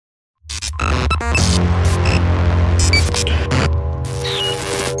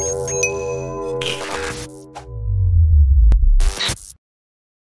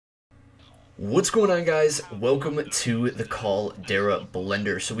What's going on, guys? Welcome to the Caldera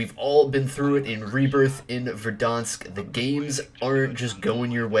blender. So we've all been through it in Rebirth, in Verdansk. The games aren't just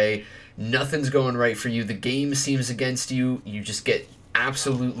going your way. Nothing's going right for you. The game seems against you. You just get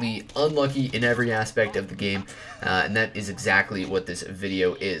absolutely unlucky in every aspect of the game. And that is exactly what this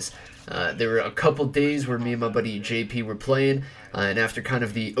video is. There were a couple days where me and my buddy JP were playing, and after kind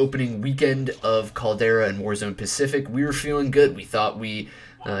of the opening weekend of Caldera and Warzone Pacific, we were feeling good. We thought we,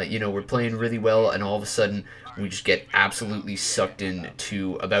 we're playing really well, and all of a sudden we just get absolutely sucked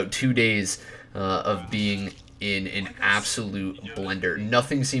into about 2 days of being in an absolute blender.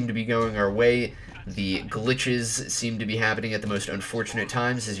 Nothing seemed to be going our way. The glitches seem to be happening at the most unfortunate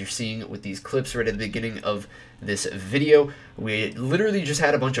times, as you're seeing with these clips right at the beginning of this video. We literally just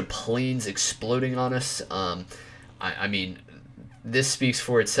had a bunch of planes exploding on us. I mean, this speaks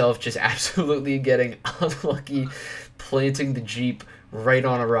for itself, just absolutely getting unlucky, planting the Jeep right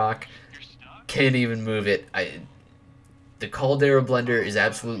on a rock, can't even move it. The Caldera blender is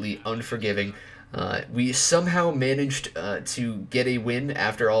absolutely unforgiving. We somehow managed to get a win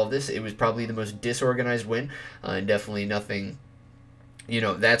after all of this. It was probably the most disorganized win, and definitely nothing,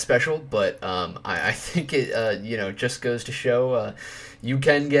 that special. But I think it, just goes to show you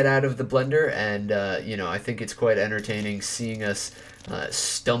can get out of the blender, and I think it's quite entertaining seeing us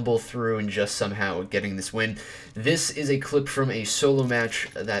stumble through and just somehow getting this win. This is a clip from a solo match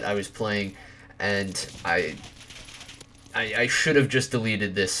that I was playing, and I should have just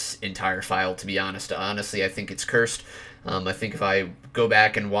deleted this entire file, to be honest. Honestly, I think it's cursed. I think if I go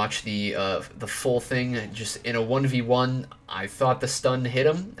back and watch the full thing, just in a 1v1, I thought the stun hit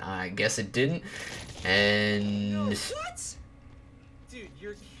him. I guess it didn't. And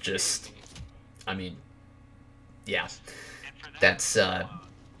just, I mean, yeah, that's all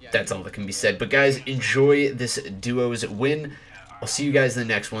that can be said. But guys, enjoy this duo's win. I'll see you guys in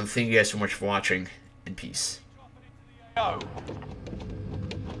the next one. Thank you guys so much for watching, and peace. Go.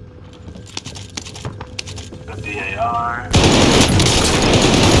 The VAR.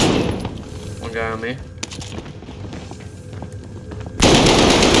 One guy on me.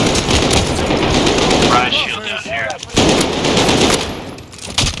 Riot shield down here.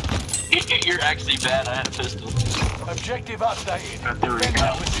 You're actually bad. I had a pistol. Objective updated. There we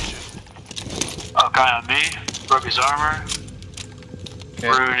go. Oh, guy on me. Broke his armor. Okay.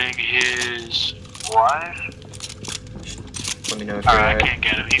 Ruining his wife. Let me know if Alright, I can't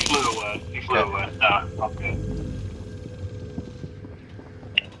get him. He flew away. He flew away. No, okay.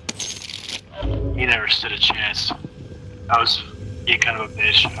 He never stood a chance. I was being kind of a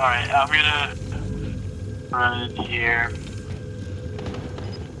bitch. Alright, I'm gonna run in here.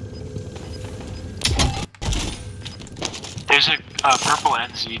 There's a purple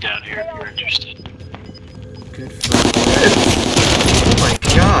NZ down here if you're interested. good for Oh my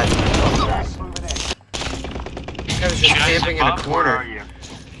god! I was just camping in a corner.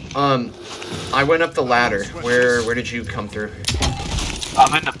 I went up the ladder. Where did you come through?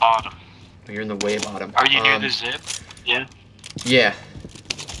 I'm in the bottom. Oh, you're in the way bottom. Are you near the zip? Yeah? Yeah.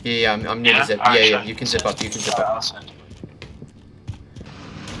 Yeah, I'm near the zip. Right, yeah, you can zip up,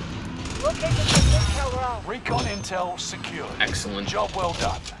 Recon intel secured. Excellent. Job well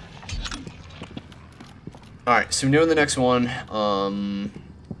done. Alright, so we know in the next one,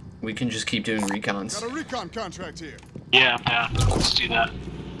 we can just keep doing recons. Got a recon contract here. Yeah, I'm down. Let's do that.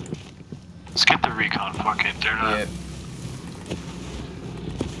 Let's get the recon. Fuck it, they're not. Yeah.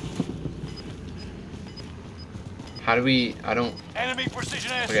 How do we? I don't. Enemy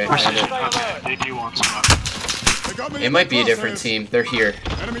precision air Okay, strike. Okay, they do want some. They got me It in might the be a different crosshairs. team. They're here.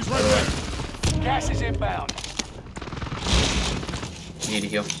 Enemies By right the way, there. Gas is inbound. need to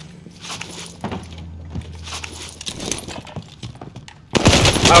heal.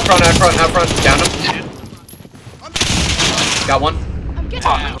 Out front, down him. Got one.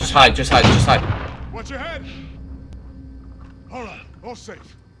 Just hide. Watch your head. All right, all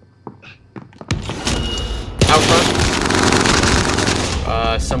safe. Out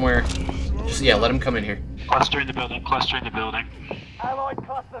front. Somewhere. Just, yeah, let him come in here. Cluster in the building, cluster in the building. Allied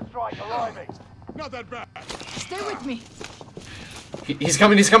cluster strike arriving. Not that bad. Stay with me. He's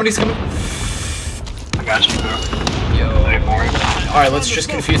coming. I got you, bro. Yo. Alright, let's just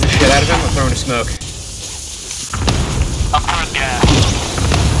confuse the shit out of him. I'm throwing a smoke. I'm throwing gas.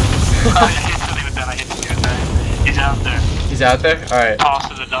 I hit the guy. He's out there. He's out there? Alright.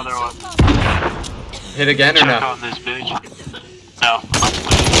 Tosses another one. Hit again or Check no? on this bitch. No.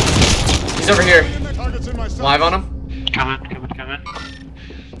 He's over here. Targets in my sight. Live on him. Coming.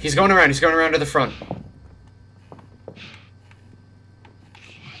 He's going around to the front.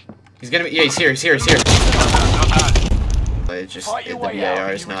 He's gonna be, yeah, he's here. Don't die. It's just Fight the your way out VAR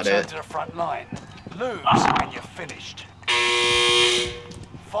and is you not return it. to the front line. Lose and you're finished.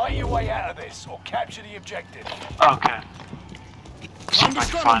 Fight your way out of this or capture the objective. Okay. See if I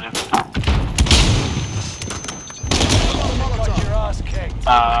can find him. Got your ass kicked.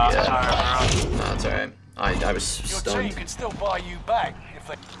 Yeah. Sorry, bro. No, it's alright. I was Your stunned. team can still buy you back if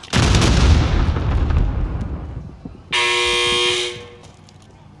they...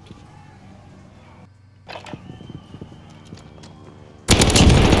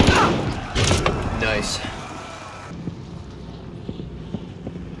 Nice.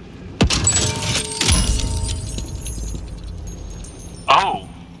 Oh.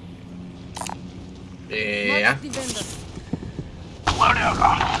 Yeah. Loadout.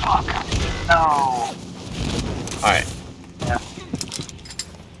 Oh, fuck. No. Alright. Yeah.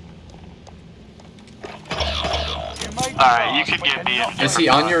 Alright, you can get me in. Is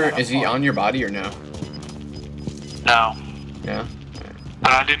he on your body or no? No. Yeah.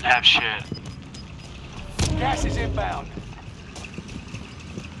 But I didn't have shit. Gas is inbound.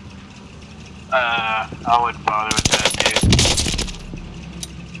 I wouldn't bother with that,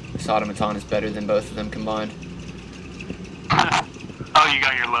 dude. Automaton is better than both of them combined. Oh, you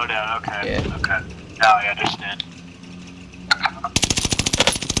got your loadout. Okay. Yeah. Okay. Now I understand.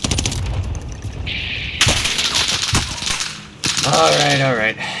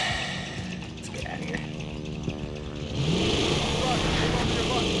 Alright. Let's get out of here.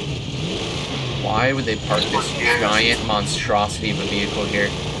 Why would they park this giant monstrosity of a vehicle here?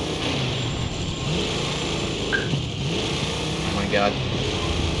 Oh my god.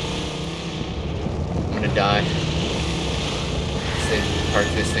 I'm gonna die. They park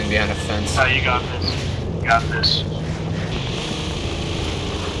this thing behind a fence. Oh, you got this. You got this.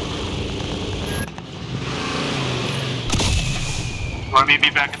 Want me to be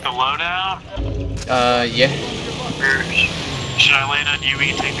back at the loadout? Yeah. Or should I land on you? We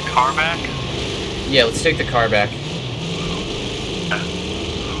can take the car back? Yeah, let's take the car back.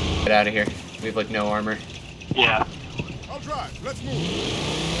 Get out of here. We have like no armor. Yeah. I'll drive. Let's move.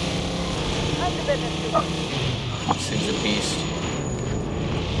 This thing's a beast.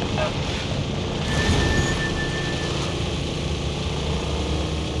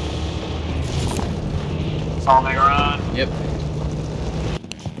 Solving run. Yep.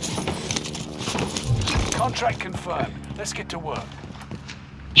 Contract confirmed. Let's get to work.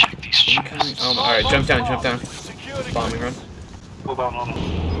 Check these chests. Alright, jump down. Secure the Bombing run. Hold on. You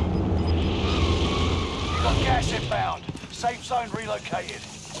got gas inbound. Safe zone relocated.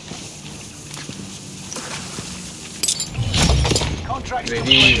 Contract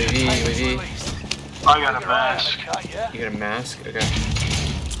UAV. released. I got a Figure out mask. how to cut, yeah? You got a mask? Okay.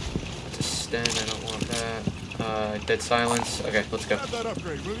 It's a sten, I don't want that. Dead silence. Okay, let's go. Have that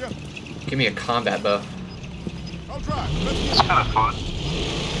upgrade, will ya? Give me a combat bow. I'll drive. Let's move. It's kind of fun.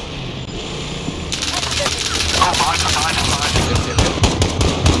 Oh, behind.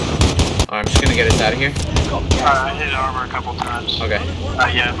 Alright, I'm just gonna get us out of here. Alright, I hit armor a couple times. Okay.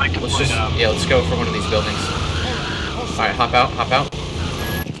 Yeah, like Let's complete just, up. yeah, let's go for one of these buildings. Alright, hop out.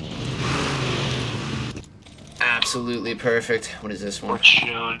 Absolutely perfect. What is this one? We're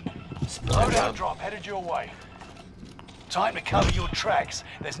chilling. Supply Loadout drop. drop headed your way. Time to cover your tracks.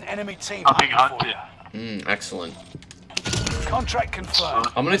 There's an enemy team I'm being hunting hunted. Excellent. for you. Contract confirmed.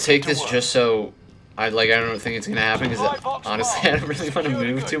 I'm gonna take Get to this work. just so I don't think it's gonna happen because honestly I don't really want to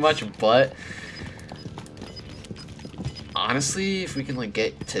move too much, but honestly if we can like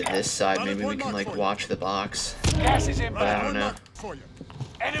get to this side maybe we can like watch the box. Gas is But I inbound. don't know. For you.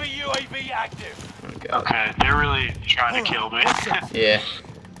 Enemy UAV active. Oh god. Okay, they're really trying to kill me. Yeah.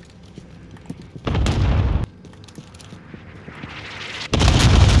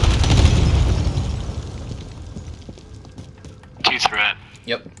 Two threat.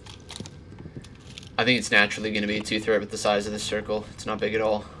 Yep. I think it's naturally going to be a 2-threat with the size of this circle. It's not big at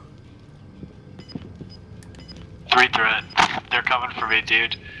all. 3 threat. They're coming for me,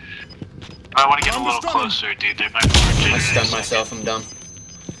 dude. I want to get a little closer, dude. They might be I regenerating. stunned myself. I'm done.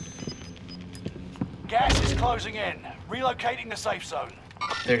 Gas is closing in. Relocating the safe zone.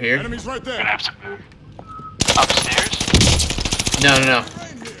 They're here. Enemies right Gonna there. have to move. Upstairs? No. Rain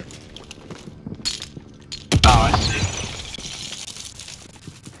here. Oh, I see.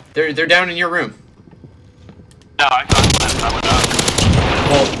 They're down in your room. No, I thought I went up.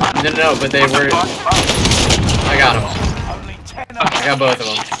 Well, no, but they What the were. fuck? Oh. I got them. Only 10 I got both of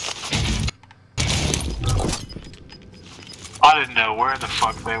them. I didn't know where the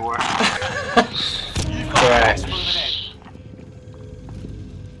fuck they were. You've got Alright. gas moving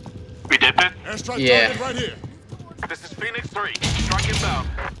We dipping? Airstrike Yeah. target right here. This is Phoenix 3. Strike inbound.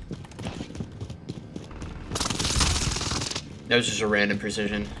 That was just a random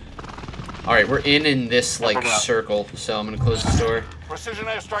precision. Alright, we're in this, like, circle, so I'm gonna close this door. Precision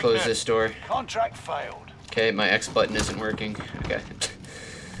airstrike. Close this door. Contract failed. Okay, my X button isn't working. Okay.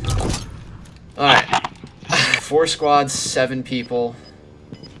 Alright. 4 squads, 7 people.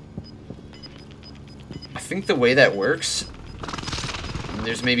 I think the way that works,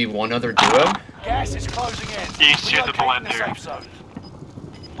 there's maybe one other duo. Gas is closing in. East to the Relocating blender. safe zone.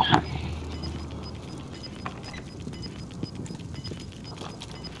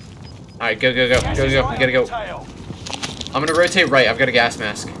 Alright, go. We Gas is gotta right go. on the tail. I'm gonna rotate right. I've got a gas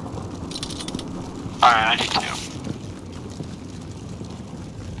mask. Alright, I need to.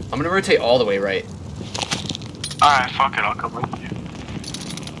 I'm gonna rotate all the way right. Alright, fuck it, I'll come with you.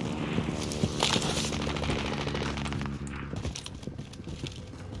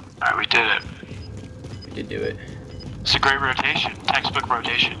 Alright, we did it. We did do it. It's a great rotation. Textbook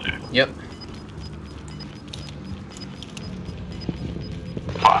rotation, dude. Yep.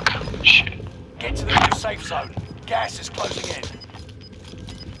 Fuck. Shit. Get to the new safe zone. Gas is closing in.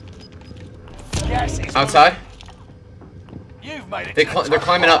 Gas is Outside? You've made it. They're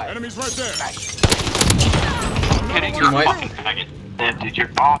climbing up. Enemies right there. Hitting Team your white. fucking faggot. Damn, dude,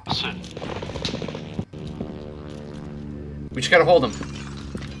 you're awesome. We just gotta hold them.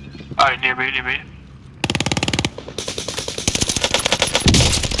 Alright, near me.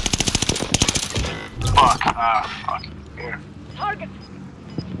 Fuck. Fuck. Here. Target.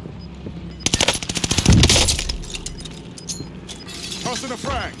 Tossing a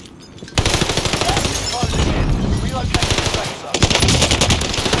frag. Gas is closing in. Relocating the safe zone.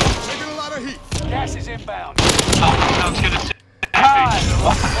 Taking a lot of heat. Gas is inbound. Oh, sounds good.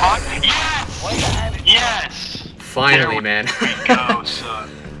 What the fuck? Yes! Way to hand it. Yes! Finally, There man. we go, son.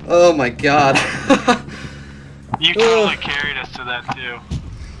 Oh my god. You totally carried us to that, too.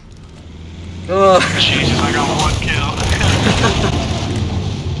 Oh. Jesus, I got 1 kill.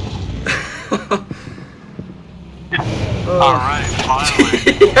 Alright, finally.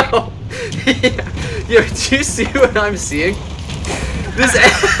 Yo, do you see what I'm seeing? This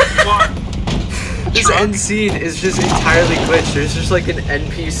this end scene is just entirely glitched. There's just like an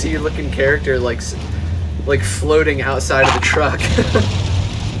NPC looking character like floating outside of the truck.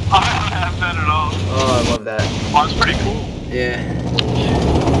 I don't have that at all. Oh, I love that. Well, it's pretty cool. Yeah.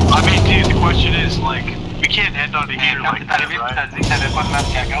 I mean, dude, the question is, like, we can't end on a heater like that, right?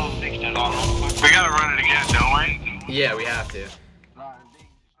 We gotta run it again, don't we? Yeah, we have to.